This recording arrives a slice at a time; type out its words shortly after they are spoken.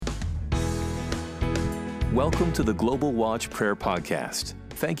Welcome to the Global Watch Prayer Podcast.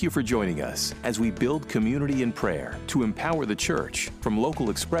 Thank you for joining us as we build community in prayer to empower the church from local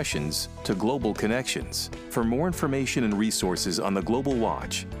expressions to global connections. For more information and resources on the Global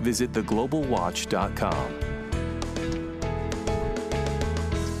Watch, visit theglobalwatch.com.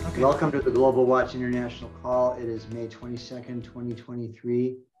 Welcome to the Global Watch International Call. It is May 22nd,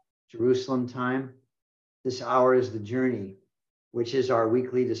 2023, Jerusalem time. This hour is the journey, which is our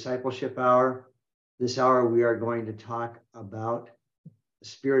weekly discipleship hour. This hour, we are going to talk about the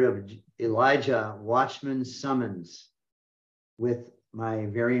spirit of Elijah, Watchmen summons, with my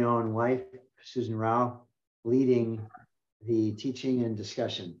very own wife, Susan Rao, leading the teaching and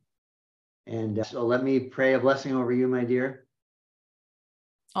discussion. And so let me pray a blessing over you, my dear.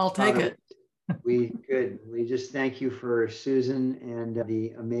 I'll take Father, it. We just thank you for Susan and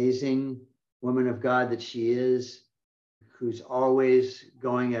the amazing woman of God that she is, who's always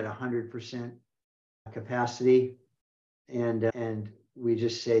going at 100% capacity. And we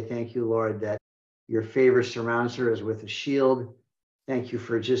just say thank you, Lord, that your favor surrounds her as with a shield. Thank you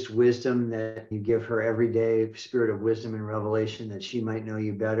for just wisdom that you give her every day, spirit of wisdom and revelation, that she might know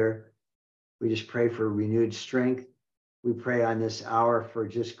you better. We just pray for renewed strength. We pray on this hour for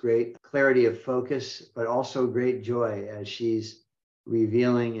just great clarity of focus, but also great joy as she's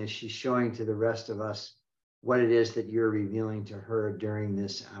revealing, as she's showing to the rest of us what it is that you're revealing to her during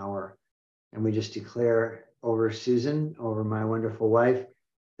this hour. And we just declare over Susan, over my wonderful wife,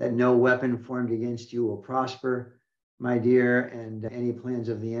 that no weapon formed against you will prosper, my dear, and any plans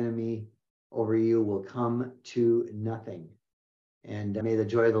of the enemy over you will come to nothing. And may the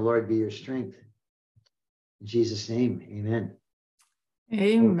joy of the Lord be your strength. In Jesus' name, amen.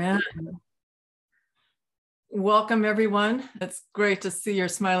 Amen. Welcome, everyone. It's great to see your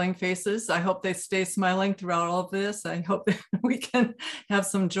smiling faces. I hope they stay smiling throughout all of this. I hope we can have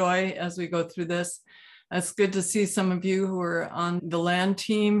some joy as we go through this. It's good to see some of you who are on the land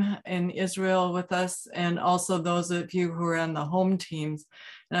team in Israel with us, and also those of you who are on the home teams.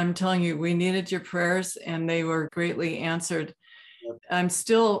 And I'm telling you, we needed your prayers and they were greatly answered. I'm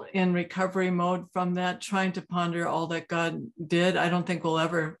still in recovery mode from that, trying to ponder all that God did. I don't think we'll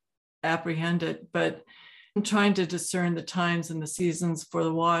ever apprehend it, but I'm trying to discern the times and the seasons for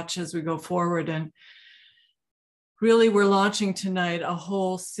the watch as we go forward. And really, we're launching tonight a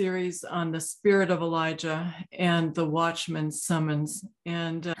whole series on the spirit of Elijah and the Watchman summons.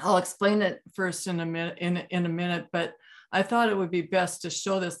 And I'll explain it first in a minute, but I thought it would be best to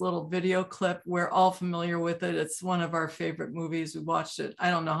show this little video clip. We're all familiar with it. It's one of our favorite movies. We watched it, I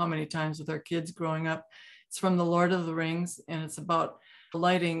don't know how many times with our kids growing up. It's from The Lord of the Rings, and it's about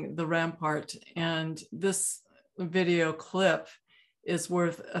lighting the rampart. And this video clip is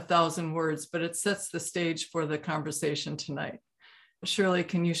worth 1,000 words, but it sets the stage for the conversation tonight. Shirley,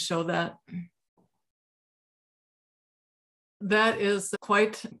 can you show that? That is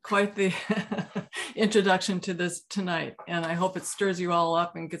quite the introduction to this tonight. And I hope it stirs you all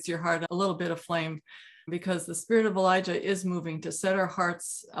up and gets your heart a little bit aflame, because the spirit of Elijah is moving to set our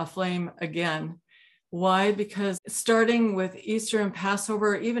hearts aflame again. Why? Because starting with Easter and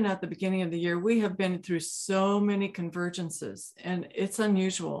Passover, even at the beginning of the year, we have been through so many convergences, and it's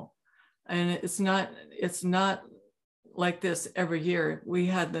unusual. And it's not like this every year. We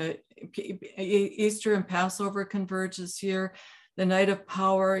had the Easter and Passover converge this year. The Night of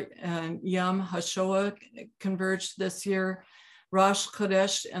Power and Yom HaShoah converged this year. Rosh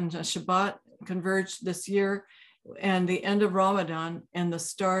Chodesh and Shabbat converged this year. And the end of Ramadan and the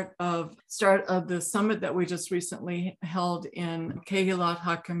start of the summit that we just recently held in Kehilat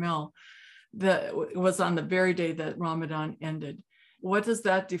HaKamel, that was on the very day that Ramadan ended. What does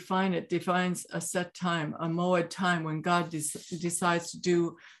that define? It defines a set time, a moed time, when God decides to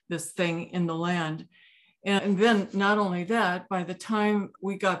do this thing in the land. And then not only that, by the time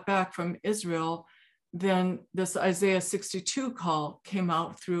we got back from Israel, then this Isaiah 62 call came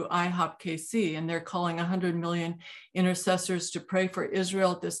out through IHOP-KC, and they're calling 100 million intercessors to pray for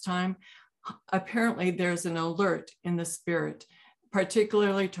Israel at this time. Apparently, there's an alert in the spirit,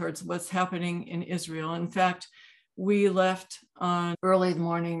 particularly towards what's happening in Israel. In fact, we left on early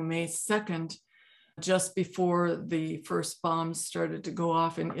morning, May 2nd, just before the first bombs started to go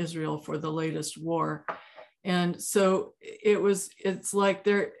off in Israel for the latest war. And so it's like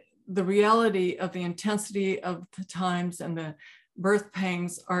the reality of the intensity of the times and the birth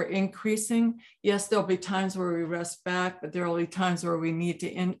pangs are increasing. Yes, there'll be times where we rest back, but there will be times where we need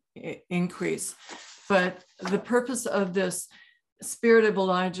to increase. But the purpose of this spirit of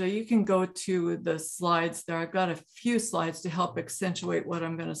Elijah, you can go to the slides there. I've got a few slides to help accentuate what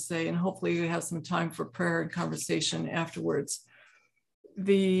I'm going to say, and hopefully you have some time for prayer and conversation afterwards.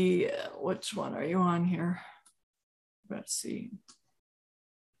 which one are you on here? Let's see.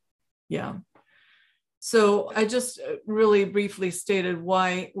 Yeah. So I just really briefly stated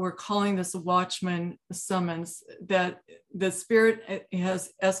why we're calling this a Watchman summons, that the Spirit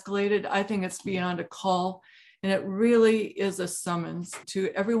has escalated. I think it's beyond a call, and it really is a summons to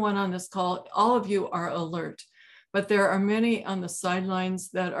everyone on this call. All of you are alert, but there are many on the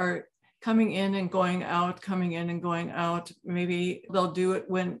sidelines that are coming in and going out, coming in and going out. Maybe they'll do it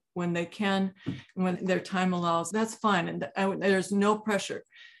when they can, when their time allows. That's fine, and there's no pressure.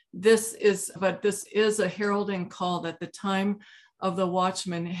 This is a heralding call that the time of the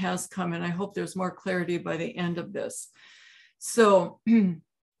Watchman has come, and I hope there's more clarity by the end of this. So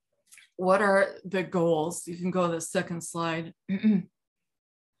what are the goals? You can go to the second slide.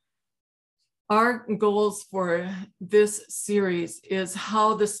 Our goals for this series is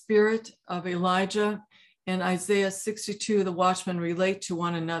how the spirit of Elijah and Isaiah 62, the Watchmen, relate to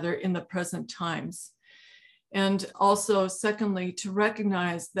one another in the present times. And also, secondly, to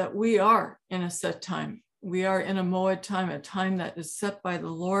recognize that we are in a set time. We are in a Moed time, a time that is set by the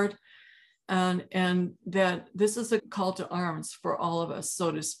Lord, and that this is a call to arms for all of us,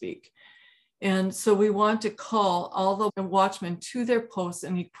 so to speak. And so we want to call all the watchmen to their posts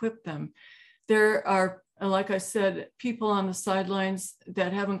and equip them. There are, like I said, people on the sidelines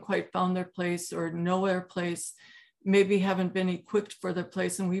that haven't quite found their place or know their place, maybe haven't been equipped for their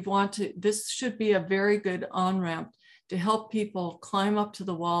place. And this should be a very good on-ramp to help people climb up to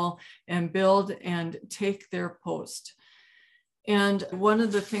the wall and build and take their post. And one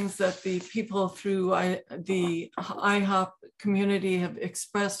of the things that the people through the IHOP community have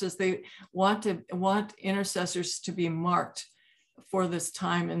expressed is they want intercessors to be marked for this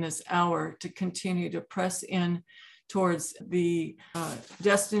time and this hour, to continue to press in towards the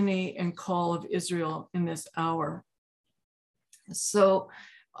destiny and call of Israel in this hour. So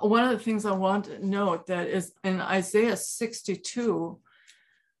one of the things I want to note that is in Isaiah 62,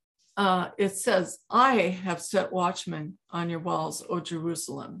 it says, I have set watchmen on your walls, O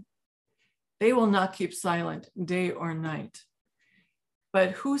Jerusalem. They will not keep silent day or night.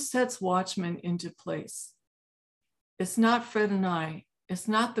 But who sets watchmen into place? It's not Fred and I. It's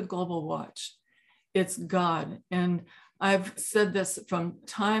not the Global Watch. It's God. And I've said this from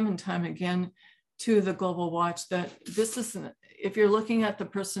time and time again to the Global Watch, that this isn't, if you're looking at the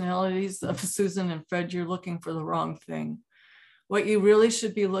personalities of Susan and Fred, you're looking for the wrong thing. What you really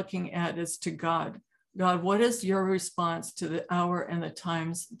should be looking at is to God. God, what is your response to the hour and the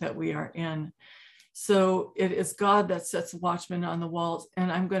times that we are in? So it is God that sets watchmen on the walls.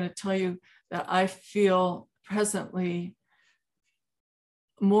 And I'm going to tell you that I feel presently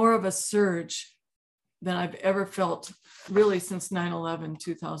more of a surge than I've ever felt really since 9/11,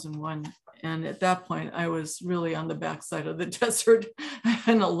 2001. And at that point, I was really on the backside of the desert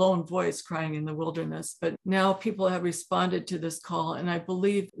and a lone voice crying in the wilderness. But now people have responded to this call. And I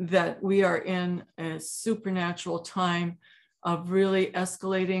believe that we are in a supernatural time of really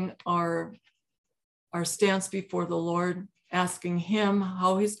escalating our stance before the Lord, asking him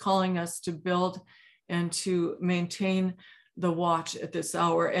how he's calling us to build and to maintain the watch at this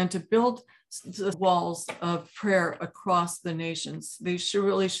hour, and to build the walls of prayer across the nations. There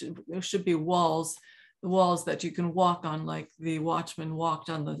should be walls, the walls that you can walk on, like the watchman walked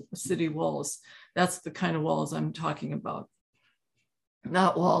on the city walls. That's the kind of walls I'm talking about.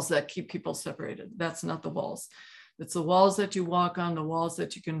 Not walls that keep people separated. That's not the walls. It's the walls that you walk on, the walls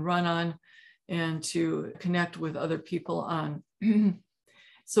that you can run on and to connect with other people on.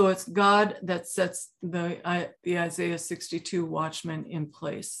 So it's God that sets the Isaiah 62 watchmen in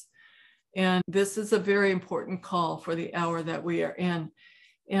place. And this is a very important call for the hour that we are in.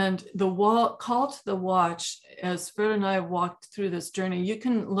 And the call to the watch, as Fred and I have walked through this journey, you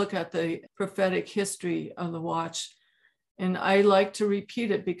can look at the prophetic history of the watch. And I like to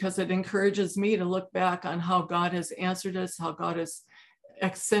repeat it because it encourages me to look back on how God has answered us, how God has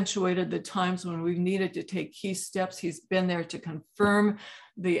accentuated the times when we've needed to take key steps. He's been there to confirm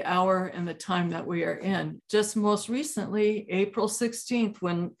the hour and the time that we are in. Just most recently, April 16th,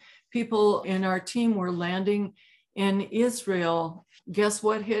 when people in our team were landing in Israel, guess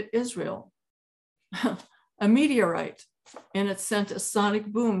what hit Israel? A meteorite. And it sent a sonic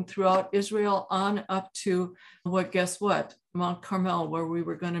boom throughout Israel on up to guess what? Mount Carmel, where we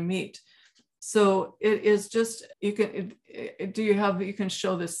were going to meet. So it is just, you can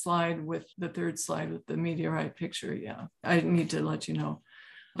show this slide with the third slide with the meteorite picture. Yeah, I need to let you know.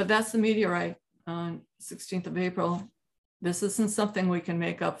 But that's the meteorite on 16th of April. This isn't something we can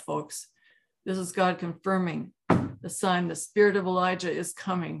make up, folks. This is God confirming the sign. The spirit of Elijah is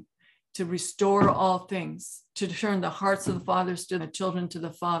coming. to restore all things, to turn the hearts of the fathers to the children to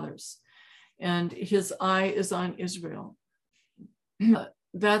the fathers. And his eye is on Israel.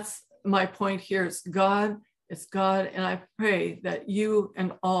 That's my point here. It's God. And I pray that you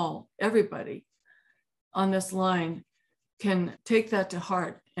and everybody on this line can take that to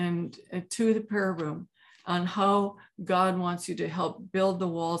heart and to the prayer room on how God wants you to help build the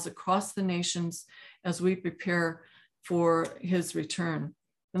walls across the nations as we prepare for his return.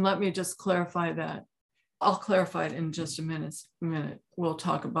 And let me just clarify that. I'll clarify it in just a minute. We'll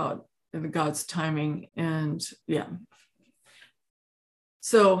talk about God's timing and yeah.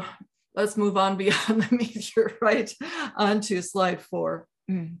 So let's move on beyond the meteor, right? Onto slide 4.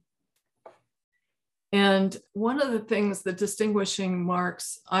 And one of the things, the distinguishing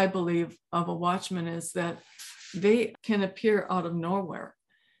marks, I believe, of a watchman is that they can appear out of nowhere.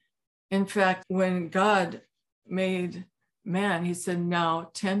 In fact, when God made man, he said, now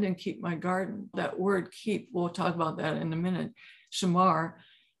tend and keep my garden. That word keep, we'll talk about that in a minute. Shamar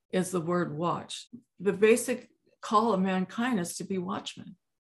is the word watch. The basic call of mankind is to be watchmen.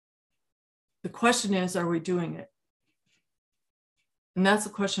 The question is, are we doing it? And that's a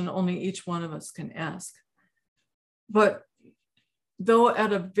question only each one of us can ask. But though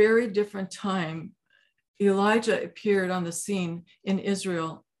at a very different time, Elijah appeared on the scene in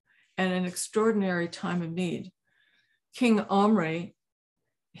Israel at an extraordinary time of need. King Omri,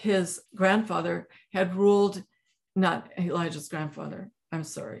 his grandfather, had ruled, not Elijah's grandfather, I'm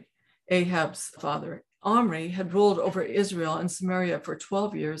sorry, Ahab's father. Omri had ruled over Israel and Samaria for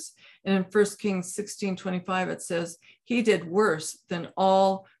 12 years. And in 1 Kings 16:25, it says, he did worse than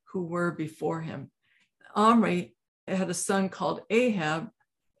all who were before him. Omri had a son called Ahab,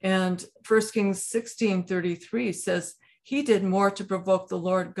 and 1 Kings 16:33 says, he did more to provoke the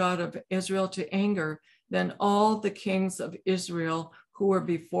Lord God of Israel to anger than all the kings of Israel who were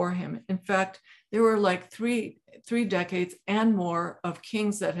before him. In fact, there were like three decades and more of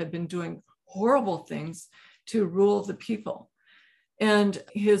kings that had been doing horrible things to rule the people. And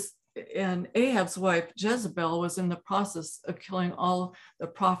Ahab's wife, Jezebel, was in the process of killing all the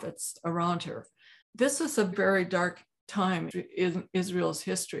prophets around her. This was a very dark time in Israel's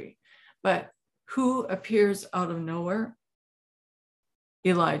history. But who appears out of nowhere?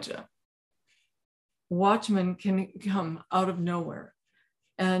 Elijah. Watchmen can come out of nowhere.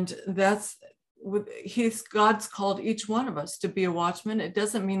 And God's called each one of us to be a watchman. It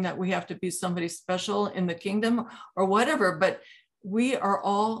doesn't mean that we have to be somebody special in the kingdom or whatever, but we are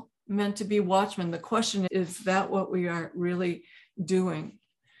all meant to be watchmen. The question is that what we are really doing?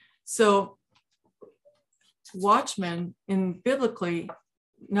 So watchmen biblically,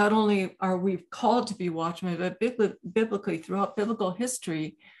 not only are we called to be watchmen, but biblically throughout biblical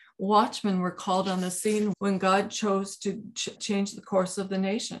history, watchmen were called on the scene when God chose to change the course of the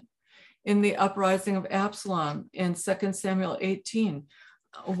nation. In the uprising of Absalom in 2 Samuel 18,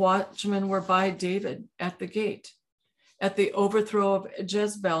 watchmen were by David at the gate. At the overthrow of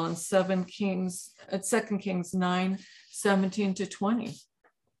Jezebel in 2 Kings 9:17-20.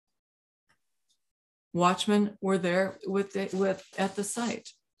 Watchmen were there at the site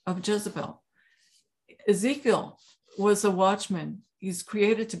of Jezebel. Ezekiel was a watchman. He's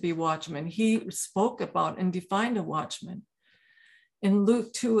created to be watchman. He spoke about and defined a watchman. In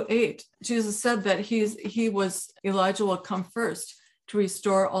Luke 2:8, Jesus said that Elijah will come first to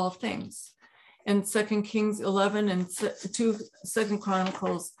restore all things. In 2 Kings 11 and 2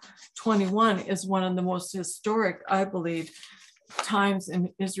 Chronicles 21 is one of the most historic, I believe, times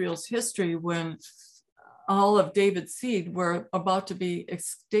in Israel's history when all of David's seed were about to be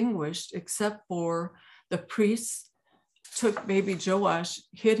extinguished, except for the priests took baby Joash,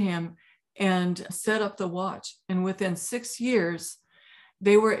 hid him, and set up the watch. And within 6 years,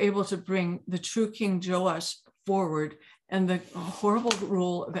 they were able to bring the true King Joash forward, and the horrible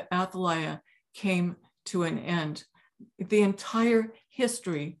rule of Athaliah came to an end. The entire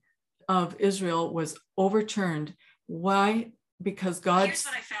history of Israel was overturned. Why? Because God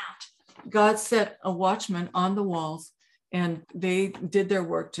set a watchman on the walls, and they did their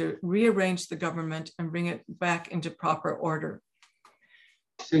work to rearrange the government and bring it back into proper order.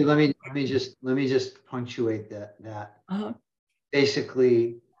 So let me just punctuate that. Uh-huh.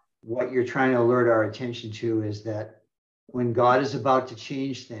 Basically, what you're trying to alert our attention to is that when God is about to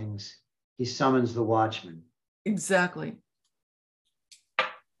change things, he summons the watchman. Exactly.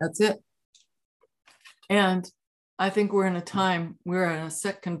 That's it. And I think we're in a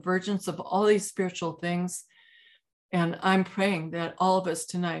set convergence of all these spiritual things. And I'm praying that all of us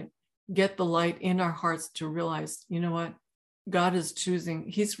tonight get the light in our hearts to realize, you know what? God is choosing,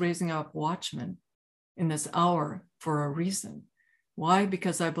 he's raising up watchmen in this hour for a reason. Why?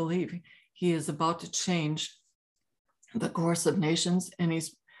 Because I believe he is about to change the course of nations. And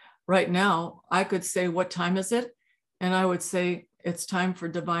he's right now, I could say, what time is it? And I would say it's time for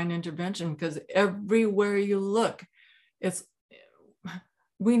divine intervention, because everywhere you look,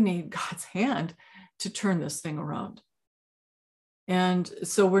 we need God's hand to turn this thing around. And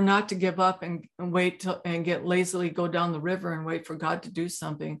so we're not to give up and wait and get lazily go down the river and wait for God to do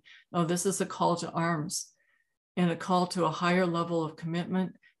something. No, this is a call to arms and a call to a higher level of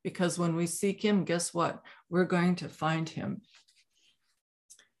commitment, because when we seek him, guess what? We're going to find him.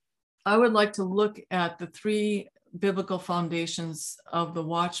 I would like to look at the 3 biblical foundations of the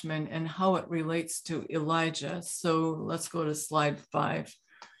Watchmen and how it relates to Elijah. So let's go to slide 5.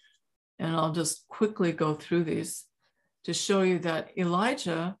 And I'll just quickly go through these to show you that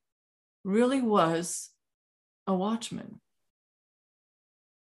Elijah really was a watchman.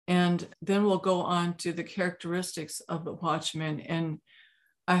 And then we'll go on to the characteristics of the watchman. And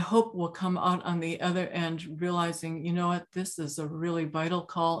I hope we'll come out on the other end realizing, you know what, this is a really vital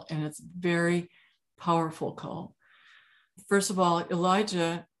call, and it's a very powerful call. First of all,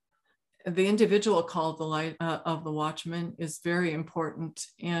 Elijah, the individual call of the watchman is very important.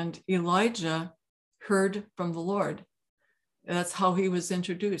 And Elijah heard from the Lord. That's how he was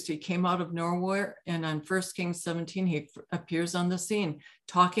introduced. He came out of nowhere, and on 1 Kings 17, he appears on the scene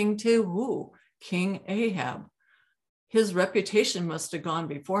talking to who? King Ahab. His reputation must have gone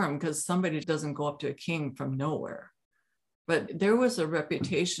before him, because somebody doesn't go up to a king from nowhere. But there was a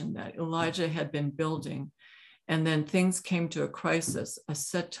reputation that Elijah had been building. And then things came to a crisis, a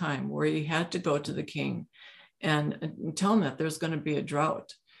set time where he had to go to the king and tell him that there's going to be a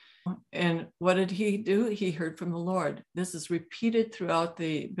drought. And what did he do? He heard from the Lord. This is repeated throughout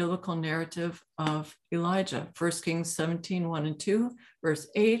the biblical narrative of Elijah. 1 Kings 17, 1 and 2, verse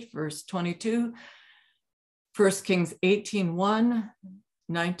 8, verse 22, 1 Kings 18, 1,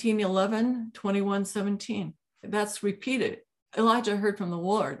 19, 11, 21, 17. That's repeated. Elijah heard from the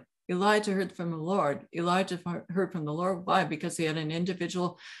Lord. Elijah heard from the Lord. Elijah heard from the Lord. Why? Because he had an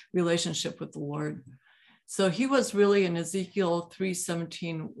individual relationship with the Lord. So he was really an Ezekiel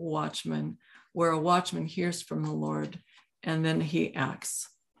 3:17 watchman, where a watchman hears from the Lord and then he acts.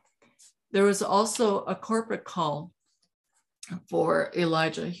 There was also a corporate call for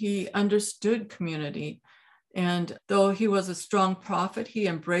Elijah. He understood community. And though he was a strong prophet, he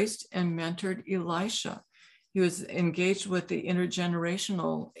embraced and mentored Elisha. He was engaged with the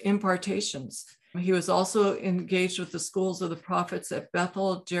intergenerational impartations. He was also engaged with the schools of the prophets at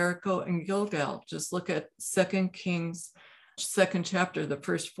Bethel, Jericho, and Gilgal. Just look at 2 Kings, 2nd chapter, the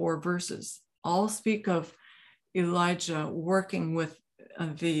first 4 verses. All speak of Elijah working with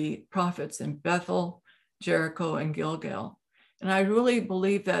the prophets in Bethel, Jericho, and Gilgal. And I really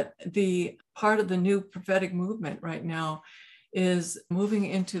believe that the part of the new prophetic movement right now is moving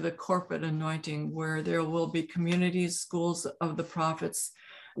into the corporate anointing, where there will be communities, schools of the prophets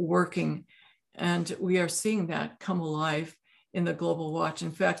working. And we are seeing that come alive in the Global Watch.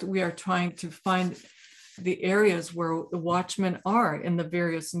 In fact, we are trying to find the areas where the watchmen are in the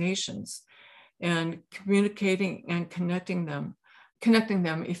various nations and communicating and connecting them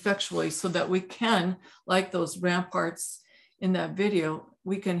effectually, so that we can, like those ramparts in that video,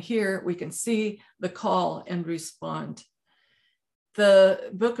 we can hear, we can see the call and respond. The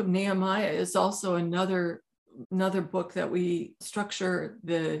book of Nehemiah is also another book that we structure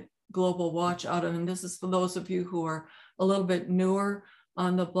the Global Watch out of. And this is for those of you who are a little bit newer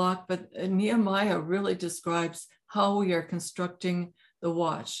on the block, but Nehemiah really describes how we are constructing the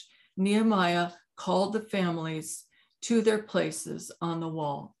watch. Nehemiah called the families to their places on the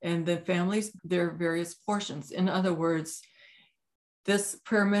wall, and the families, their various portions. In other words, this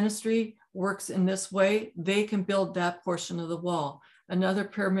prayer ministry works in this way, they can build that portion of the wall. Another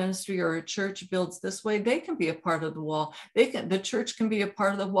prayer ministry or a church builds this way, they can be a part of the wall. The church can be a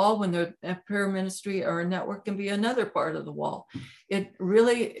part of the wall when a prayer ministry or a network can be another part of the wall. It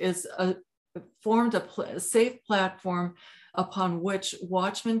really is formed a safe platform upon which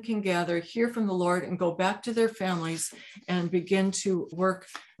watchmen can gather, hear from the Lord, and go back to their families and begin to work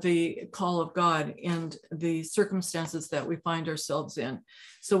the call of God in the circumstances that we find ourselves in.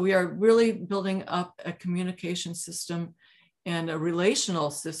 So we are really building up a communication system and a relational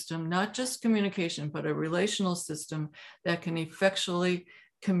system, not just communication, but a relational system that can effectually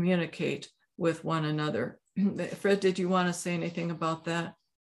communicate with one another. Fred, did you want to say anything about that?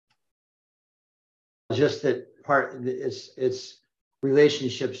 Just that it's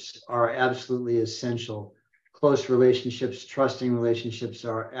relationships are absolutely essential. Close relationships, trusting relationships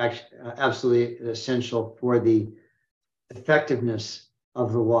are absolutely essential for the effectiveness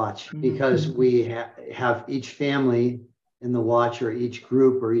of the watch, because we have each family in the watch, or each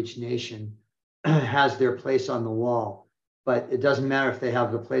group or each nation has their place on the wall. But it doesn't matter if they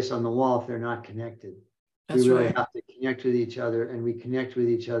have the place on the wall if they're not connected. That's we really right. have to connect with each other, and we connect with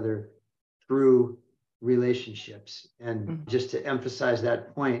each other through relationships. And just to emphasize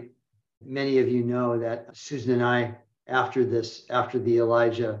that point, many of you know that Susan and I, after the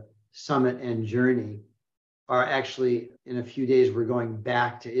Elijah Summit and Journey, are actually, in a few days, we're going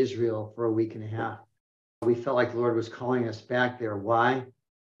back to Israel for a week and a half. We felt like the Lord was calling us back there. Why?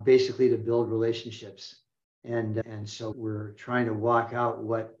 Basically to build relationships. And so we're trying to walk out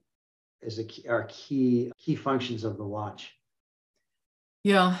what is our key functions of the watch.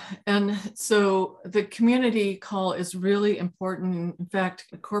 Yeah. And so the community call is really important. In fact,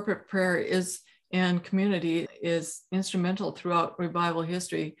 corporate prayer and community is instrumental throughout revival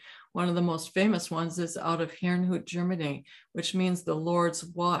history. One of the most famous ones is out of Herrnhut, Germany, which means the Lord's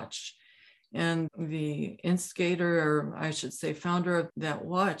watch. And the instigator, or I should say founder of that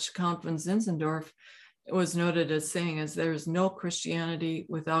watch, Count von Zinzendorf, was noted as saying, there's no Christianity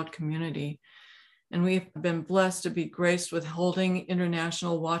without community. And we've been blessed to be graced with holding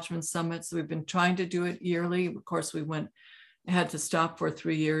international Watchmen summits. We've been trying to do it yearly. Of course, we had to stop for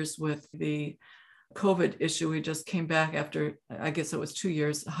 3 years with the COVID issue. We just came back after, I guess it was 2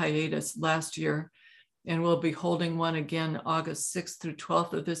 years hiatus last year. And we'll be holding one again August 6th through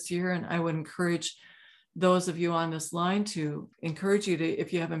 12th of this year. And I would encourage those of you on this line to encourage you to,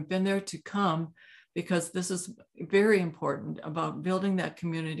 if you haven't been there, to come, because this is very important about building that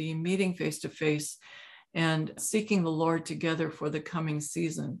community, meeting face to face, and seeking the Lord together for the coming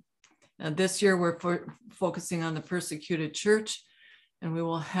season. This year, we're focusing on the persecuted church, and we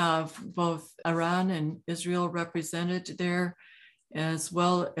will have both Iran and Israel represented there, as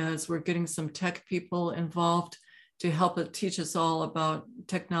well as we're getting some tech people involved to help teach us all about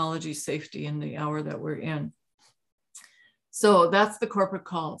technology safety in the hour that we're in. So that's the corporate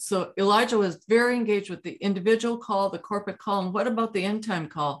call. So Elijah was very engaged with the individual call, the corporate call. And what about the end time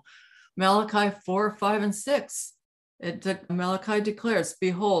call? Malachi 4, 5, and 6. Malachi declares,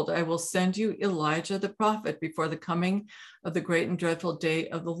 "Behold, I will send you Elijah the prophet before the coming of the great and dreadful day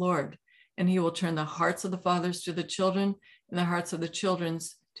of the Lord. And he will turn the hearts of the fathers to the children and the hearts of the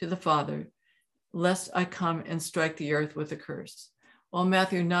children's to the father, lest I come and strike the earth with a curse." Well,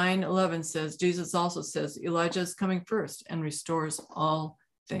 Matthew 9:11 says, Jesus also says, Elijah is coming first and restores all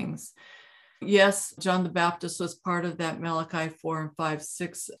things. Yes, John the Baptist was part of that Malachi 4 and 5,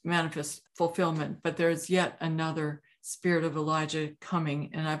 6 manifest fulfillment, but there's yet another spirit of Elijah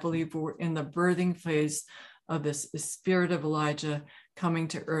coming. And I believe we're in the birthing phase of this spirit of Elijah coming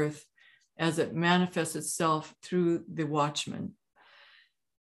to earth as it manifests itself through the Watchmen.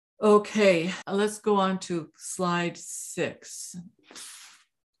 Okay, let's go on to slide 6.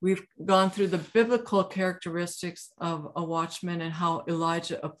 We've gone through the biblical characteristics of a watchman and how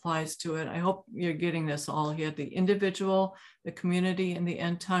Elijah applies to it. I hope you're getting this all here: the individual, the community, and the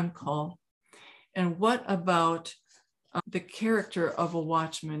end time call. And what about the character of a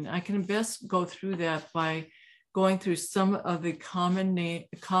watchman? I can best go through that by going through some of the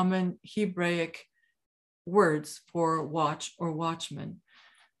common Hebraic words for watch or watchman.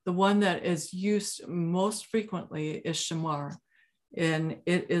 The one that is used most frequently is shamar, and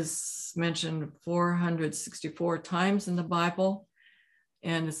it is mentioned 464 times in the Bible,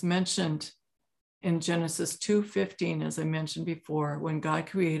 and it's mentioned in Genesis 2:15, as I mentioned before. When God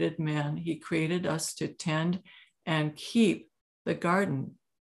created man, he created us to tend and keep the garden.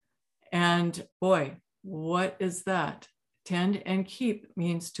 And boy, what is that? Tend and keep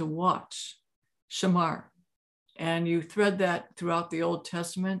means to watch, shamar. And you thread that throughout the Old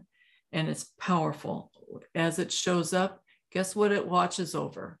Testament, and it's powerful. As it shows up, guess what it watches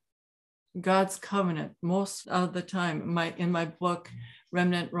over? God's covenant. Most of the time, in my book,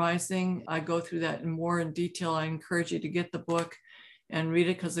 Remnant Rising, I go through that more in detail. I encourage you to get the book and read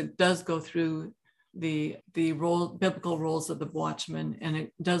it, because it does go through the biblical roles of the watchman, and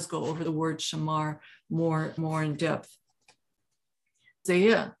it does go over the word shamar more in depth.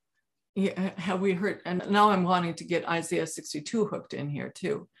 Isaiah, have we heard? And now I'm wanting to get Isaiah 62 hooked in here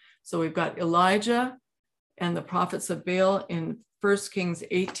too. So we've got Elijah and the prophets of Baal in 1 Kings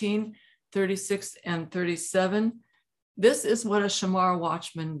 18, 36 and 37. This is what a shamar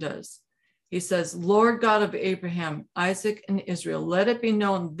watchman does. He says, "Lord God of Abraham, Isaac, and Israel, let it be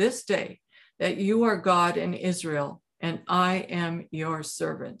known this day that you are God in Israel, and I am your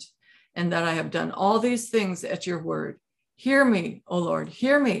servant, and that I have done all these things at your word. Hear me, O Lord,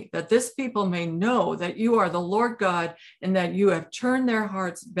 hear me, that this people may know that you are the Lord God, and that you have turned their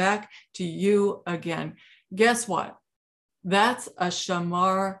hearts back to you again." Guess what? That's a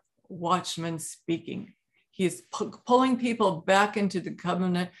shamar watchman speaking. He's pulling people back into the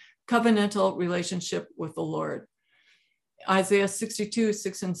covenantal relationship with the Lord. Isaiah 62,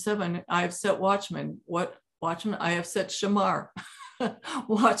 6 and 7, I have set watchmen. What watchmen? I have set shamar.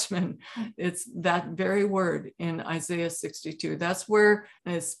 Watchmen. It's that very word in Isaiah 62. That's where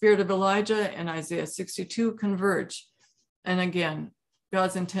the spirit of Elijah and Isaiah 62 converge. And again,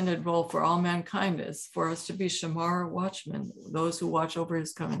 God's intended role for all mankind is for us to be shamar, watchmen, those who watch over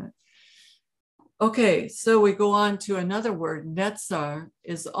his covenant. Okay, so we go on to another word. Netzar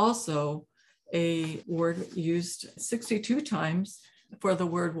is also a word used 62 times for the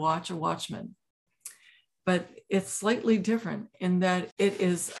word watch or watchman. But it's slightly different in that it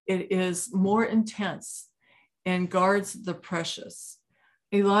is more intense and guards the precious.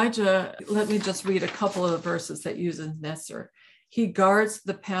 Elijah, let me just read a couple of the verses that uses Netzar. He guards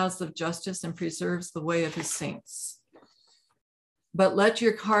the paths of justice and preserves the way of his saints. But let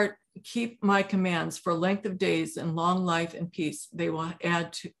your heart keep my commands for length of days and long life and peace. They will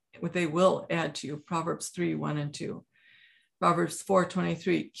add to you. Proverbs 3, 1 and 2. Proverbs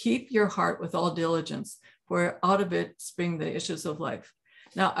 4:23, keep your heart with all diligence, for out of it spring the issues of life.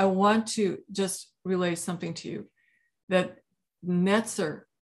 Now, I want to just relay something to you, that Netzar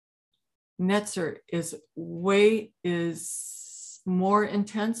is more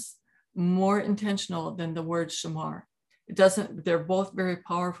intense, more intentional than the word shamar. They're both very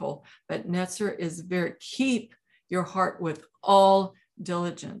powerful, but Netzar is keep your heart with all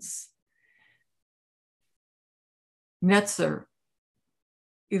diligence. Netzar,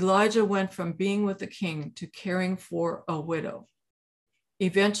 Elijah went from being with the king to caring for a widow.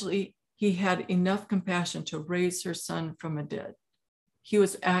 Eventually, he had enough compassion to raise her son from the dead. He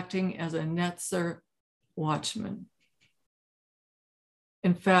was acting as a Netzar watchman.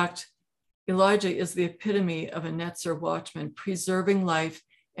 In fact, Elijah is the epitome of a Netzar watchman, preserving life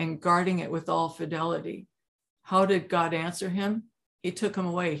and guarding it with all fidelity. How did God answer him? He took him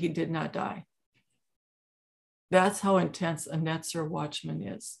away. He did not die. That's how intense a Netzar watchman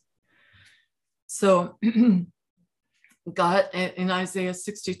is. So God, in Isaiah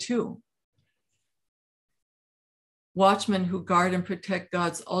 62, watchmen who guard and protect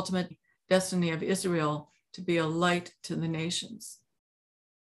God's ultimate destiny of Israel to be a light to the nations.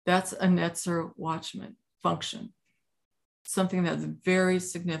 That's a Netzar watchman function, something that's very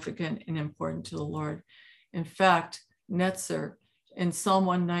significant and important to the Lord. In fact, Netzar in Psalm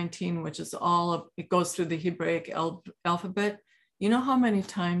 119, which is it goes through the Hebraic alphabet. You know how many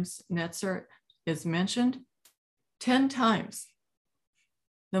times Netzar is mentioned? 10 times,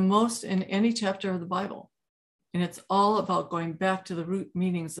 the most in any chapter of the Bible. And it's all about going back to the root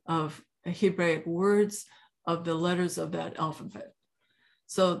meanings of Hebraic words, of the letters of that alphabet.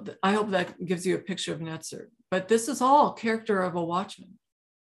 So I hope that gives you a picture of Netzar. But this is all character of a watchman.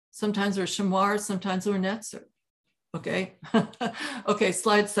 Sometimes they're shamar, sometimes they're Netzar. Okay. Okay,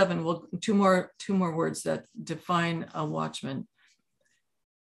 slide 7. Two more words that define a watchman.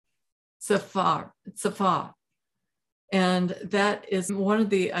 Safar. And that is one of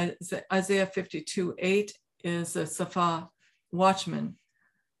the Isaiah 52:8 is a Safar watchman.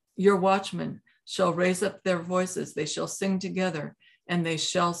 Your watchmen shall raise up their voices, they shall sing together, and they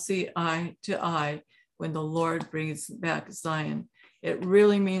shall see eye to eye when the Lord brings back Zion. It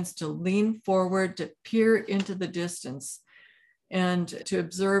really means to lean forward, to peer into the distance, and to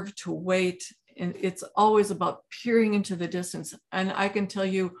observe, to wait. And it's always about peering into the distance. And I can tell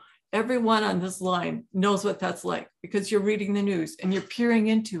you, everyone on this line knows what that's like, because you're reading the news and you're peering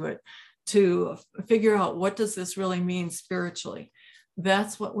into it to figure out, what does this really mean spiritually?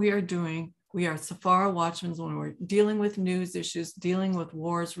 That's what we are doing. We are Safar watchmen when we're dealing with news issues, dealing with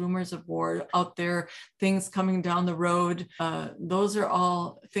wars, rumors of war out there, things coming down the road. Those are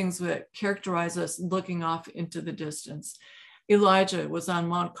all things that characterize us looking off into the distance. Elijah was on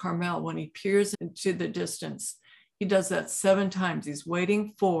Mount Carmel when he peers into the distance. He does that 7 times. He's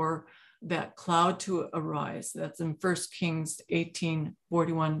waiting for that cloud to arise. That's in 1 Kings 18,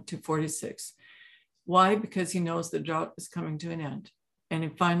 41 to 46. Why? Because he knows the drought is coming to an end. And he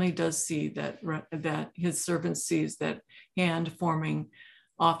finally does see that his servant sees that hand forming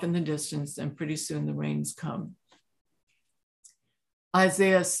off in the distance, and pretty soon the rains come.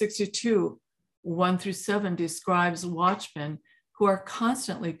 Isaiah 62, 1 through 7 describes watchmen who are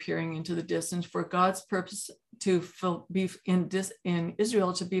constantly peering into the distance for God's purpose to be in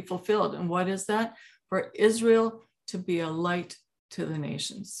Israel to be fulfilled. And what is that? For Israel to be a light to the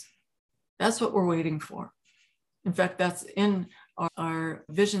nations. That's what we're waiting for. In fact, that's in our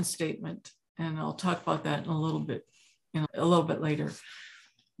vision statement, and I'll talk about that in a little bit later.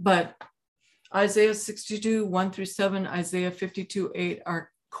 But Isaiah 62, 1 through 7, Isaiah 52, 8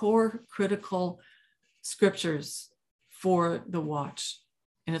 are core critical scriptures for the watch.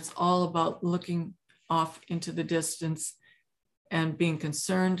 And it's all about looking off into the distance and being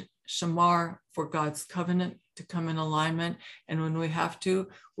concerned, shamar, for God's covenant to come in alignment. And when we have to,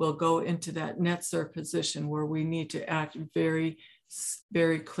 we'll go into that netzer position where we need to act very,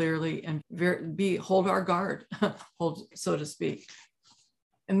 very clearly and hold our guard, so to speak.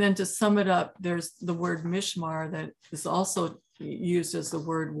 And then to sum it up, there's the word mishmar that is also used as the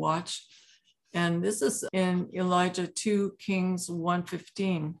word watch. And this is in Elijah 2 Kings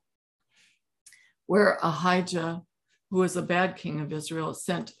 1:15, where Ahijah, who was a bad king of Israel,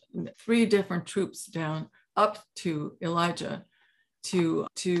 sent 3 different troops down up to Elijah to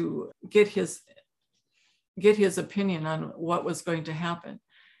get his opinion on what was going to happen.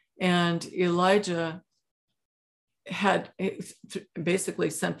 And Elijah had basically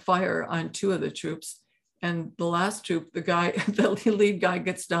sent fire on 2 of the troops. And the last troop, the lead guy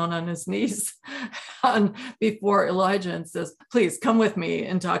gets down on his knees before Elijah and says, please come with me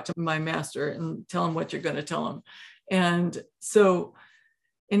and talk to my master and tell him what you're going to tell him. And so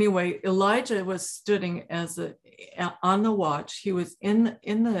anyway, Elijah was stood on the watch. He was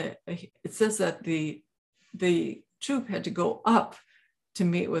it says that the troop had to go up to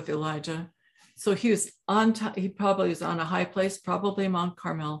meet with Elijah. So he was he probably was on a high place, probably Mount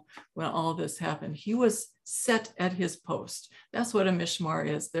Carmel, when all this happened. He was set at his post. That's what a mishmar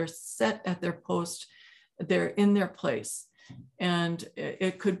is. They're set at their post. They're in their place. And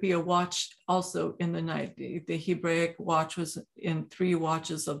it could be a watch also in the night. The Hebraic watch was in 3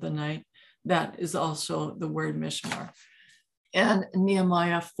 watches of the night. That is also the word mishmar. And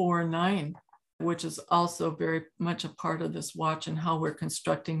Nehemiah 4:9, which is also very much a part of this watch and how we're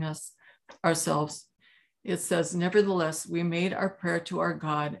constructing ourselves. It says, nevertheless, we made our prayer to our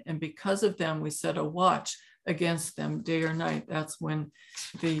God, and because of them, we set a watch against them day or night. That's when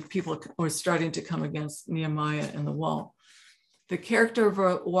the people were starting to come against Nehemiah and the wall. The character of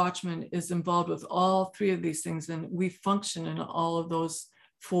a watchman is involved with all 3 of these things, and we function in all of those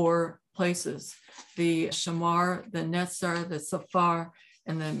 4 places. The shamar, the netzar, the safar,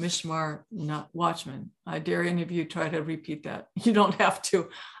 and the mishmar, not watchman. I dare any of you try to repeat that. You don't have to.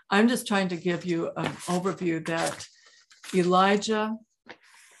 I'm just trying to give you an overview that Elijah,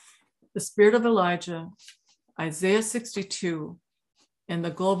 the spirit of Elijah, Isaiah 62, and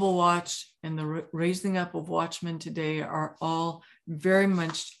the global watch and the raising up of watchmen today are all very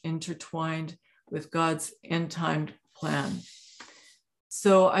much intertwined with God's end time plan.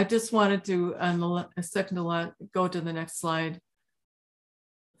 So I just wanted to, go to the next slide.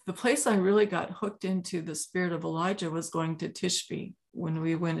 The place I really got hooked into the spirit of Elijah was going to Tishbe when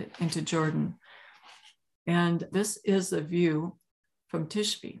we went into Jordan. And this is a view from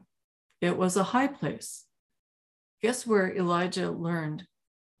Tishbe. It was a high place. Guess where Elijah learned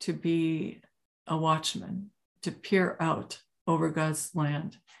to be a watchman, to peer out over God's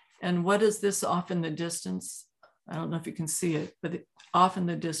land. And what is this off in the distance? I don't know if you can see it, but off in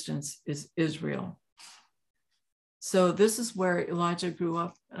the distance is Israel. So this is where Elijah grew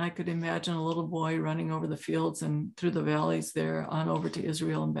up. And I could imagine a little boy running over the fields and through the valleys there on over to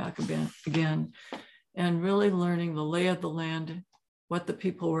Israel and back again, and really learning the lay of the land, what the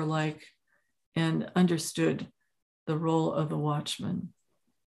people were like, and understood the role of the watchman.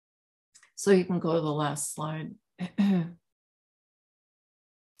 So you can go to the last slide.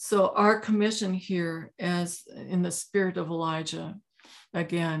 So our commission here, as in the spirit of Elijah,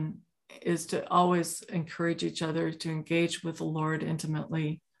 again, is to always encourage each other to engage with the Lord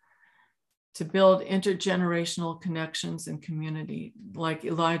intimately, to build intergenerational connections and community like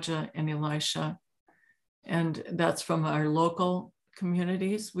Elijah and Elisha. And that's from our local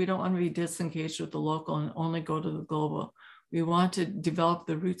communities. We don't want to be disengaged with the local and only go to the global. We want to develop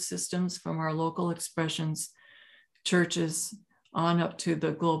the root systems from our local expressions, churches, on up to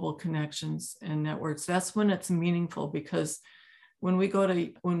the global connections and networks. That's when it's meaningful, because when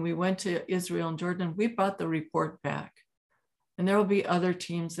we went to Israel and Jordan, we brought the report back. And there will be other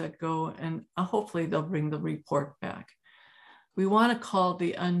teams that go, and hopefully they'll bring the report back. We want to call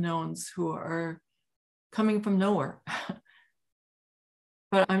the unknowns who are coming from nowhere.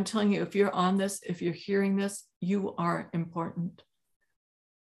 But I'm telling you, if you're on this, if you're hearing this, you are important.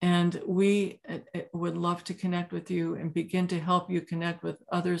 And we would love to connect with you and begin to help you connect with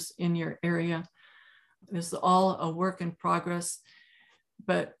others in your area. This is all a work in progress,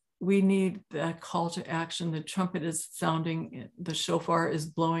 but we need that call to action. The trumpet is sounding, the shofar is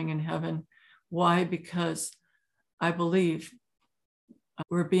blowing in heaven. Why? Because I believe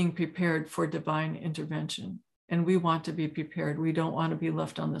we're being prepared for divine intervention, and we want to be prepared. We don't want to be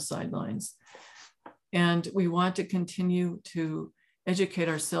left on the sidelines. And we want to continue to educate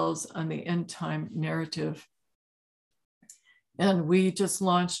ourselves on the end time narrative. And we just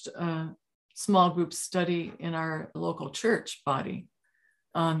launched a small group study in our local church body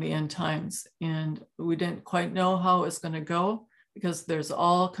on the end times. And we didn't quite know how it was going to go because there's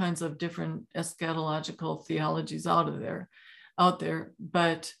all kinds of different eschatological theologies out there.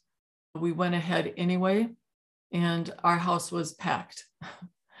 But we went ahead anyway, and our house was packed.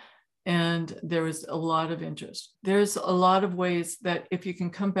 And there was a lot of interest. There's a lot of ways that if you can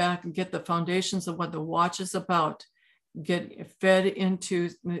come back and get the foundations of what the watch is about, get fed into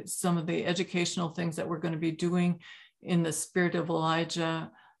some of the educational things that we're going to be doing in the spirit of Elijah,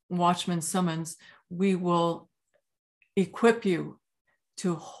 Watchmen summons, we will equip you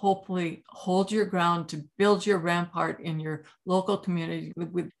to hopefully hold your ground, to build your rampart in your local community.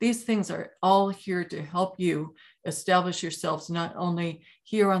 These things are all here to help you establish yourselves, not only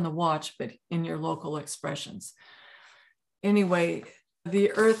here on the watch, but in your local expressions. Anyway,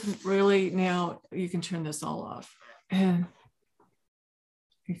 the earth really now, you can turn this all off. And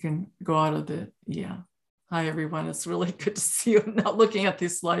you can go out of the, yeah. Hi, everyone. It's really good to see you. Now looking at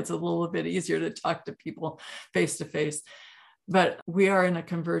these slides, a little bit easier to talk to people face to face. But we are in a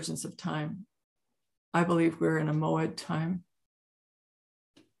convergence of time. I believe we're in a Moed time.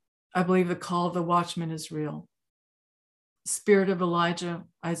 I believe the call of the watchman is real. Spirit of Elijah,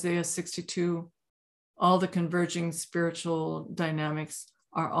 Isaiah 62, all the converging spiritual dynamics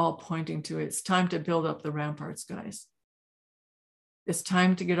are all pointing to it. It's time to build up the ramparts, guys. It's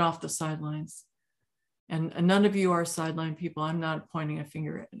time to get off the sidelines. And none of you are sideline people. I'm not pointing a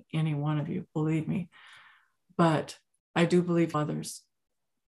finger at any one of you, believe me. But I do believe others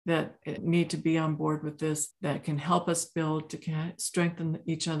that need to be on board with this, that can help us build, to strengthen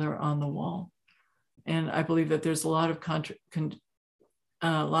each other on the wall. And I believe that there's a lot of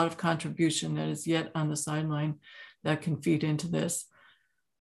contribution that is yet on the sideline that can feed into this.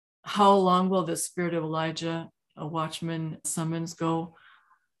 How long will the spirit of Elijah, a watchman summons, go?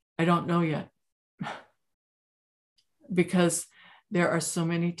 I don't know yet. Because there are so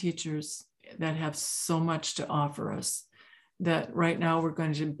many teachers that have so much to offer us that right now we're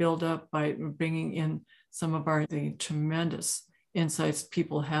going to build up by bringing in some of the tremendous insights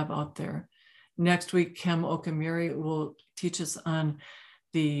people have out there. Next week, Kem Okamiri will teach us on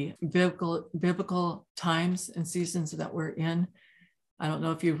the biblical times and seasons that we're in. I don't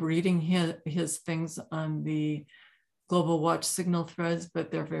know if you're reading his things on the Global Watch Signal threads, but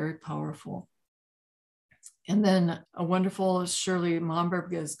they're very powerful. And then a wonderful Shirley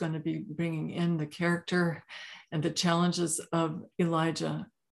Momberg is going to be bringing in the character and the challenges of Elijah.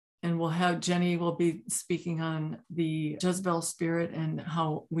 And we'll have Jenny will be speaking on the Jezebel spirit and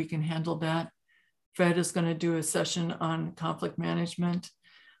how we can handle that. Fred is going to do a session on conflict management.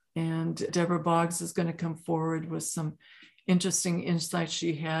 And Deborah Boggs is going to come forward with some interesting insights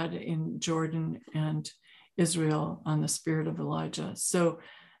she had in Jordan and Israel on the spirit of Elijah. So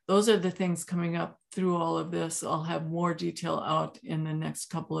those are the things coming up through all of this. I'll have more detail out in the next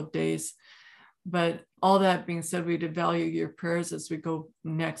couple of days. But all that being said, we'd value your prayers as we go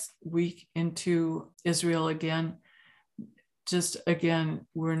next week into Israel again. Just again,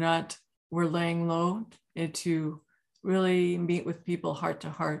 we're laying low to really meet with people heart to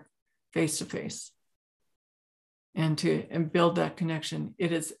heart, face to face, and build that connection.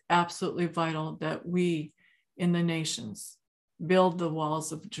 It is absolutely vital that we in the nations build the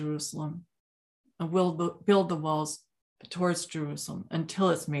walls of Jerusalem, and will build the walls towards Jerusalem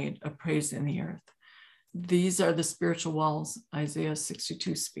until it's made a praise in the earth. These are the spiritual walls Isaiah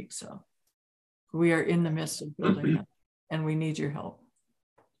 62 speaks of. We are in the midst of building them, and we need your help.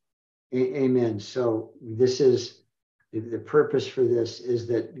 Amen. So this is the purpose for this is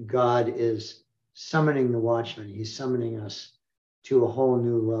that God is summoning the watchman. He's summoning us to a whole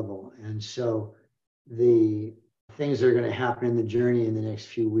new level. And so the things that are going to happen in the journey in the next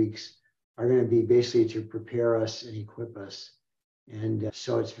few weeks are going to be basically to prepare us and equip us. And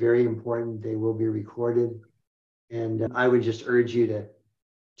so it's very important. They will be recorded. And I would just urge you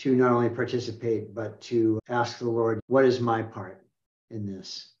to not only participate, but to ask the Lord, what is my part in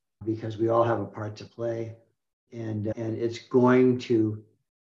this? Because we all have a part to play. And it's going to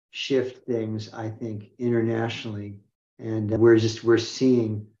shift things, I think, internationally. And we're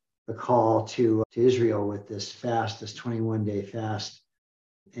seeing the call to Israel with this fast, this 21-day fast.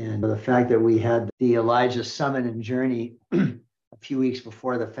 And the fact that we had the Elijah summit and journey a few weeks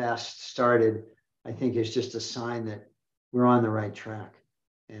before the fast started, I think is just a sign that we're on the right track.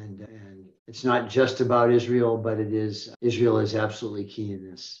 And it's not just about Israel, but Israel is absolutely key in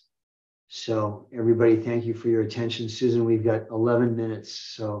this. So everybody, thank you for your attention. Susan, we've got 11 minutes,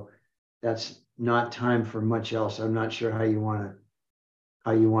 so that's not time for much else. I'm not sure how you want to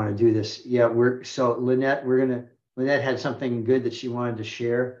how you want to do this. Yeah, Lynette, Lynette had something good that she wanted to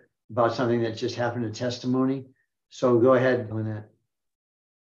share about something that just happened, a testimony. So go ahead, Lynette.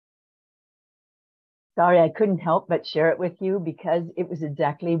 Sorry, I couldn't help but share it with you because it was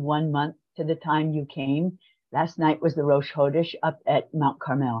exactly 1 month to the time you came. Last night was the Rosh Chodesh up at Mount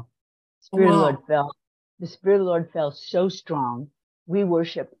Carmel. The Spirit of the Lord fell so strong. We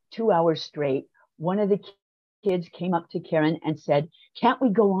worshiped 2 hours straight. One of the kids came up to Karen and said, "Can't we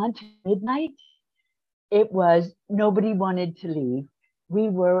go on to midnight?" Nobody wanted to leave.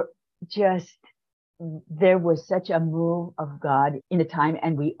 There was such a move of God in a time,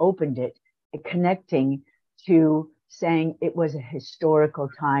 and we opened it, connecting to saying it was a historical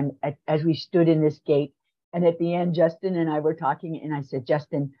time as we stood in this gate. And at the end, Justin and I were talking, and I said,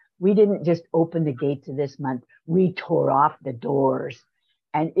 "Justin, we didn't just open the gates of this month, we tore off the doors."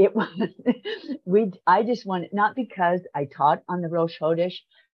 And it was, I just wanted, not because I taught on the Rosh Chodesh,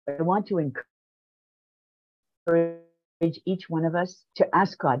 but I want to encourage each one of us to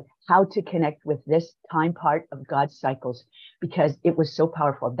ask God how to connect with this time part of God's cycles, because it was so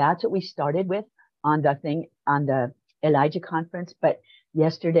powerful. That's what we started with on the Elijah conference. But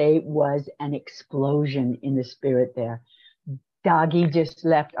yesterday was an explosion in the spirit there. Doggy just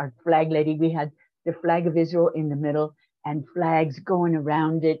left, our flag lady. We had the flag of Israel in the middle and flags going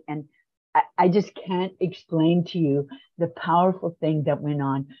around it. And I just can't explain to you the powerful thing that went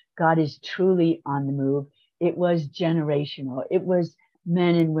on. God is truly on the move. It was generational. It was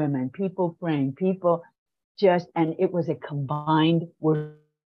men and women, people praying, and it was a combined work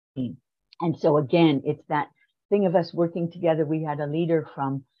team. And so again, it's that thing of us working together. We had a leader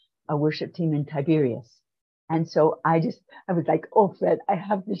from a worship team in Tiberias. And so I was like, "Oh, Fred, I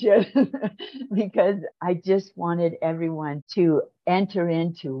have to share this," because I just wanted everyone to enter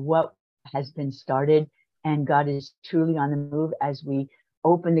into what has been started. And God is truly on the move as we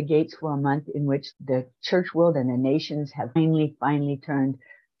open the gates for a month in which the church world and the nations have finally turned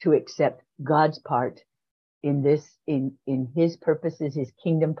to accept God's part in this, in his purposes, his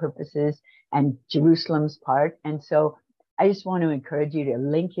kingdom purposes, and Jerusalem's part. And so I just want to encourage you to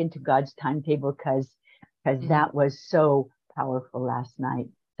link into God's timetable because that was so powerful last night.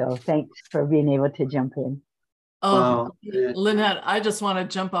 So thanks for being able to jump in. Oh, wow. Lynette, I just want to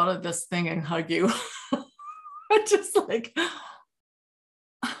jump out of this thing and hug you. Just like,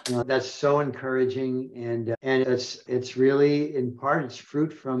 that's so encouraging, and it's really, in part, it's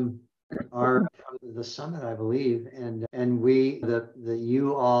fruit from the summit, I believe, and we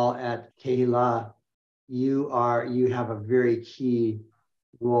you all at Kehillah, you have a very key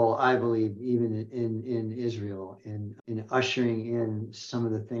role, I believe, even in Israel, in ushering in some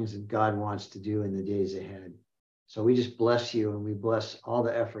of the things that God wants to do in the days ahead. So we just bless you, and we bless all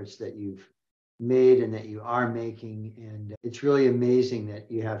the efforts that you've made and that you are making. And it's really amazing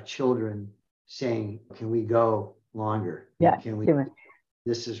that you have children saying, "Can we go longer? Yeah. Can we?"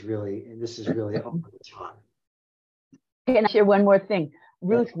 This is really over the top. Can I share one more thing?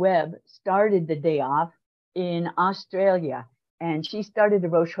 Ruth Webb started the day off in Australia, and she started the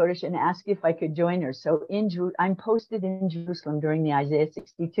Rosh Chodesh and asked if I could join her. So I'm posted in Jerusalem during the Isaiah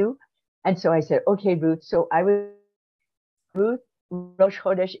 62. And so I said, "Okay, Ruth." So I was Ruth Rosh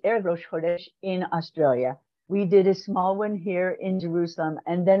Chodesh, Erev Rosh Chodesh in Australia. We did a small one here in Jerusalem.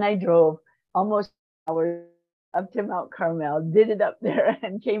 And then I drove almost an hour up to Mount Carmel, did it up there,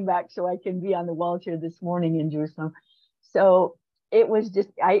 and came back so I can be on the wall here this morning in Jerusalem. So it was just,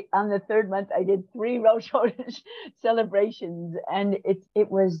 on the third month, I did 3 Rosh Chodesh celebrations, and it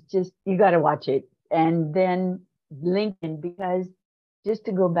was just, you got to watch it. And then Lincoln, because just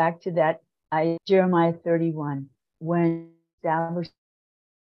to go back to that, Jeremiah 31, when established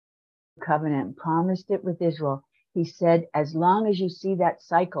covenant, promised it with Israel, he said, "As long as you see that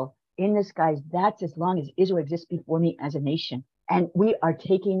cycle in the skies, that's as long as Israel exists before me as a nation." And we are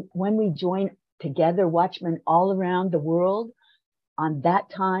when we join together, Watchmen all around the world on that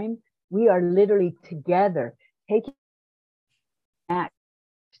time, we are literally together taking act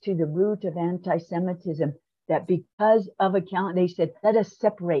to the root of anti-Semitism, that because of they said, "Let us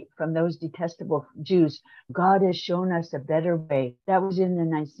separate from those detestable Jews. God has shown us a better way." That was in the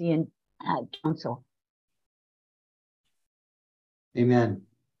Nicene Council. Amen.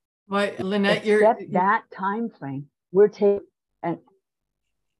 Well, Lynette, that time frame, we're taking.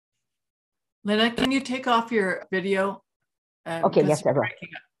 Lynette, can you take off your video? Okay, yes, I will.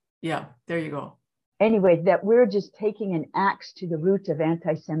 Yeah, there you go. Anyway, that we're just taking an axe to the root of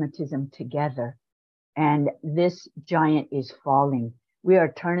anti-Semitism together. And this giant is falling. We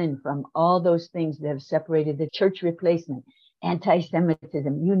are turning from all those things that have separated the church replacement,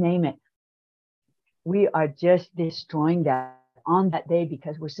 anti-Semitism, you name it. We are just destroying that on that day,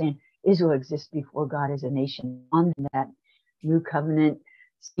 because we're saying Israel exists before God as a nation, on that new covenant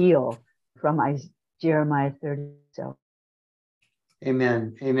seal from Jeremiah 30. So,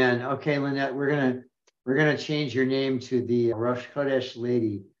 amen, amen. Okay, Lynette, we're gonna change your name to the Rosh Chodesh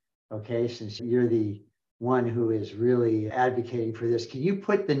lady. Okay, since you're the one who is really advocating for this, can you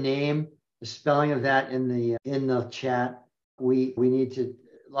put the name, the spelling of that in the chat? We need to.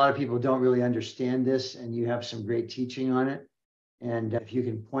 A lot of people don't really understand this, and you have some great teaching on it. And if you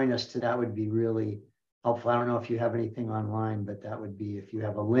can point us to that, would be really helpful. I don't know if you have anything online, but that would be, if you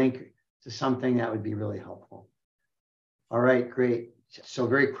have a link to something, that would be really helpful. All right, great. So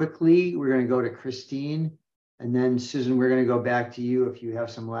very quickly, we're going to go to Christine, and then Susan, we're going to go back to you if you have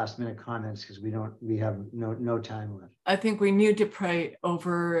some last minute comments, because we have no time left. I think we need to pray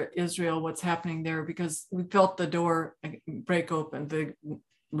over Israel, what's happening there, because we felt the door break open, the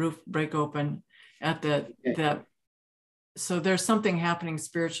roof break open at that. So there's something happening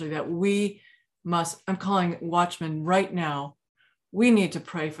spiritually that we must, I'm calling Watchmen right now. We need to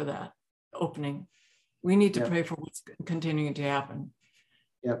pray for that opening. We need to pray for what's continuing to happen.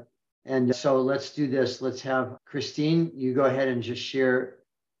 Yep. And so let's do this. Let's have Christine, you go ahead and just share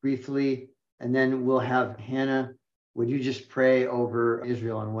briefly, and then we'll have Hannah. Would you just pray over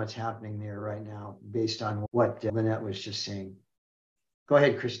Israel and what's happening there right now based on what Lynette was just saying? Go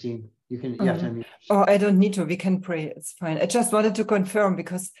ahead, Christine. You have to unmute. Oh, I don't need to. We can pray. It's fine. I just wanted to confirm,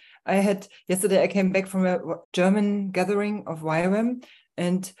 because yesterday I came back from a German gathering of YWAM,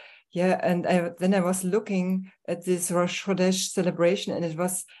 and then I was looking at this Rosh Chodesh celebration, and it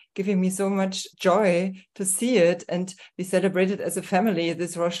was giving me so much joy to see it. And we celebrated as a family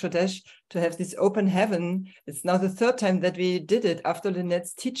this Rosh Chodesh, to have this open heaven. It's now the third time that we did it after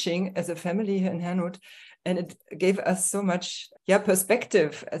Lynette's teaching as a family here in Hernwood. And it gave us so much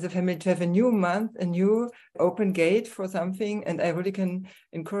perspective as a family to have a new month, a new open gate for something. And I really can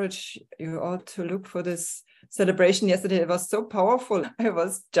encourage you all to look for this celebration. Yesterday, it was so powerful. I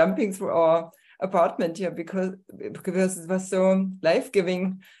was jumping through our apartment here because it was so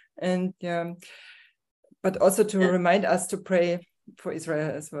life-giving. And but also to remind us to pray for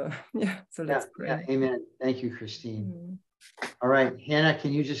Israel as well. So let's pray. Amen. Thank you, Christine. All right, Hannah,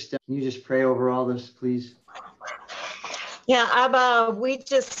 can you just pray over all this, please? Yeah, Abba, we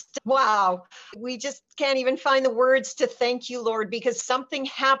just can't even find the words to thank you, Lord, because something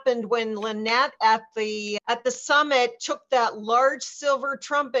happened when Lynette at the summit took that large silver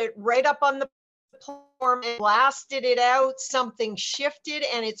trumpet right up on the platform and blasted it out. Something shifted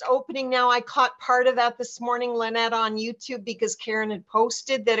and it's opening now. I caught part of that this morning, Lynette, on YouTube, because Karen had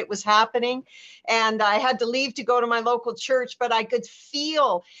posted that it was happening. And I had to leave to go to my local church, but I could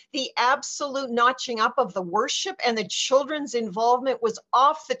feel the absolute notching up of the worship, and the children's involvement was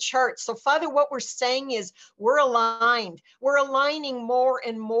off the charts. So Father, what we're saying is we're aligned. We're aligning more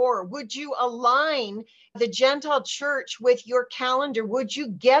and more. Would you align the Gentile church with your calendar? Would you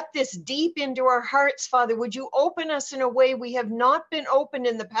get this deep into our hearts, Father? Would you open us in a way we have not been opened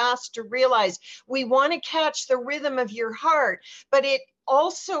in the past to realize we want to catch the rhythm of your heart, but it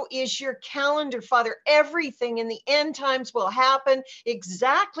also is your calendar, Father. Everything in the end times will happen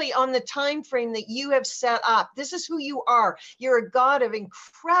exactly on the time frame that you have set up. This is who you are. You're a God of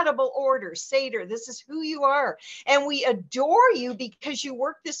incredible order, Seder. This is who you are. And we adore you because you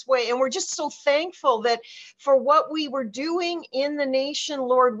work this way. And we're just so thankful that for what we were doing in the nation,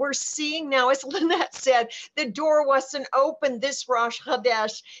 Lord, we're seeing now, as Lynette said, the door wasn't open this Rosh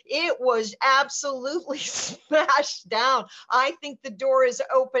Chodesh. It was absolutely smashed down. I think the door is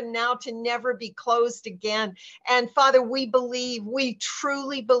open now to never be closed again. And Father, we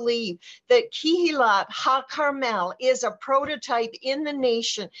truly believe that Kehilat HaKarmel is a prototype in the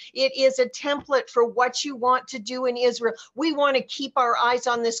nation. It is a template for what you want to do in Israel. We want to keep our eyes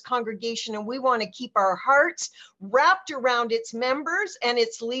on this congregation, and we want to keep our hearts wrapped around its members and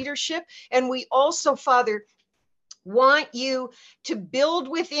its leadership. And we also, Father, want you to build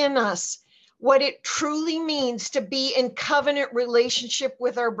within us what it truly means to be in covenant relationship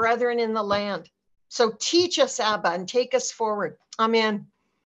with our brethren in the land. So teach us, Abba, and take us forward. Amen.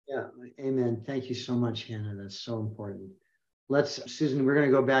 Yeah, amen. Thank you so much, Hannah. That's so important. Susan, we're going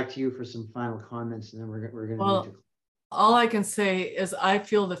to go back to you for some final comments, and then we're going to all I can say is I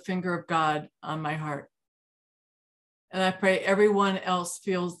feel the finger of God on my heart. And I pray everyone else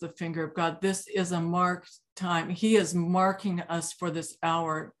feels the finger of God. This is a marked time. He is marking us for this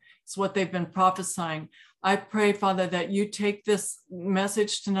hour. It's what they've been prophesying. I pray, Father, that you take this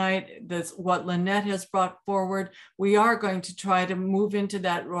message tonight, that's what Lynette has brought forward. We are going to try to move into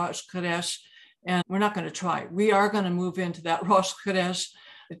that Rosh Chodesh, and we're not going to try. We are going to move into that Rosh Chodesh,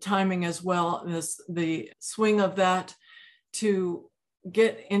 the timing as well, the swing of that. to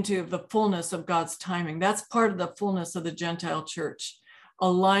get into the fullness of God's timing. That's part of the fullness of the Gentile church,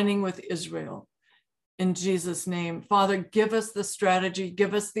 aligning with Israel. In Jesus' name, Father, give us the strategy,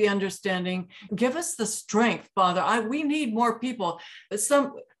 give us the understanding, give us the strength, Father. We need more people.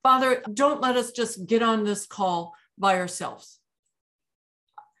 Father, don't let us just get on this call by ourselves.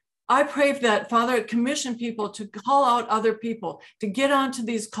 I pray that, Father, commission people to call out other people, to get onto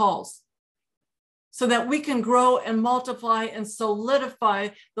these calls so that we can grow and multiply and solidify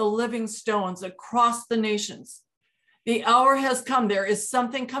the living stones across the nations. The hour has come. There is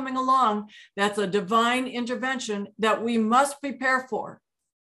something coming along that's a divine intervention that we must prepare for.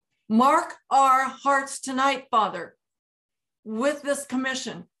 Mark our hearts tonight, Father, with this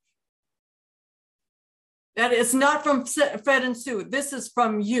commission. That it's not from Fred and Sue. This is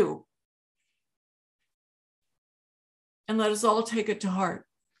from you. And let us all take it to heart.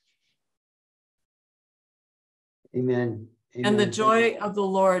 Amen. Amen. And the joy of the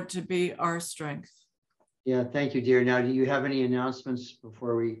Lord to be our strength. Yeah, thank you, dear. Now, do you have any announcements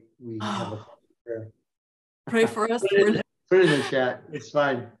before we have a prayer? Pray for us. Put it in the chat. It's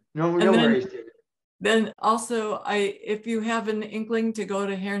fine. No worries, David. Then also, if you have an inkling to go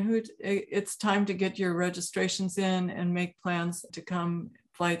to Herrnhut, it's time to get your registrations in and make plans to come,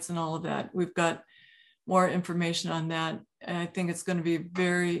 flights and all of that. We've got more information on that. And I think it's going to be a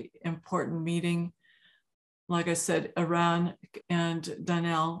very important meeting. Like I said, Iran and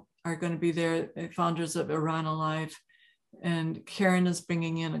Danielle are going to be there, founders of Iran Alive. And Karen is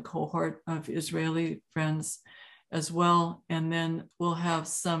bringing in a cohort of Israeli friends as well. And then we'll have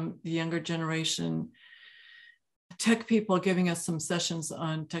the younger generation tech people giving us some sessions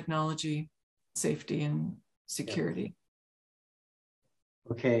on technology, safety, and security.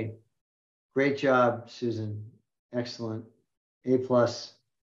 Okay. Great job, Susan. Excellent. A+.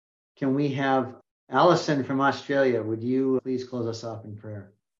 Can we have Allison from Australia? Would you please close us off in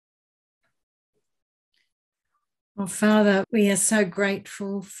prayer? Well, Father, we are so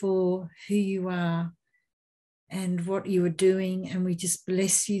grateful for who you are and what you are doing. And we just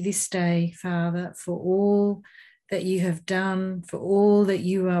bless you this day, Father, for all that you have done, for all that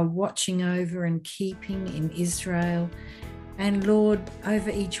you are watching over and keeping in Israel. And Lord, over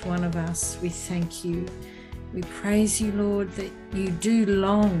each one of us, we thank you. We praise you, Lord, that you do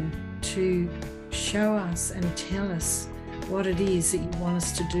long to show us and tell us what it is that you want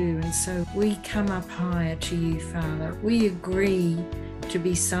us to do. And so we come up higher to you, Father. We agree to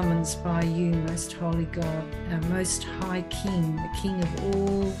be summoned by you, most holy God, our most high King, the King of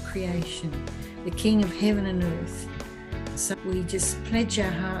all creation, the King of heaven and earth. So we just pledge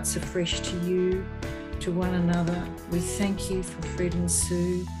our hearts afresh to you, to one another. We thank you for Fred and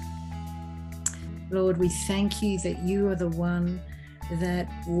Sue. Lord, we thank you that you are the one that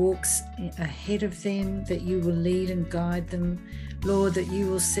walks ahead of them, that you will lead and guide them. Lord, that you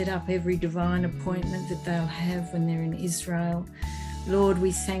will set up every divine appointment that they'll have when they're in Israel. Lord,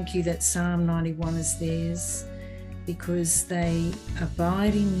 we thank you that Psalm 91 is theirs because they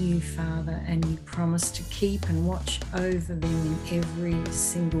abide in you, Father, and you promise to keep and watch over them in every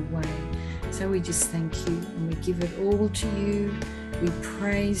single way. So we just thank you and we give it all to you. We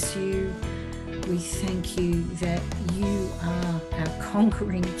praise you. We thank you that you are our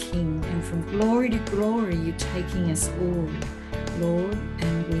conquering King, and from glory to glory you're taking us all, Lord,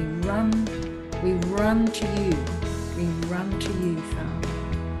 and we run to you. We run to you, Father.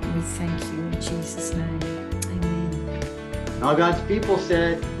 And we thank you in Jesus' name. Amen. All God's people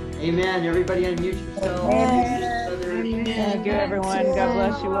said, amen. Everybody unmute yourself. Thank you, everyone. God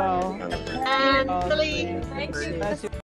bless you all. And Billy, Thank you.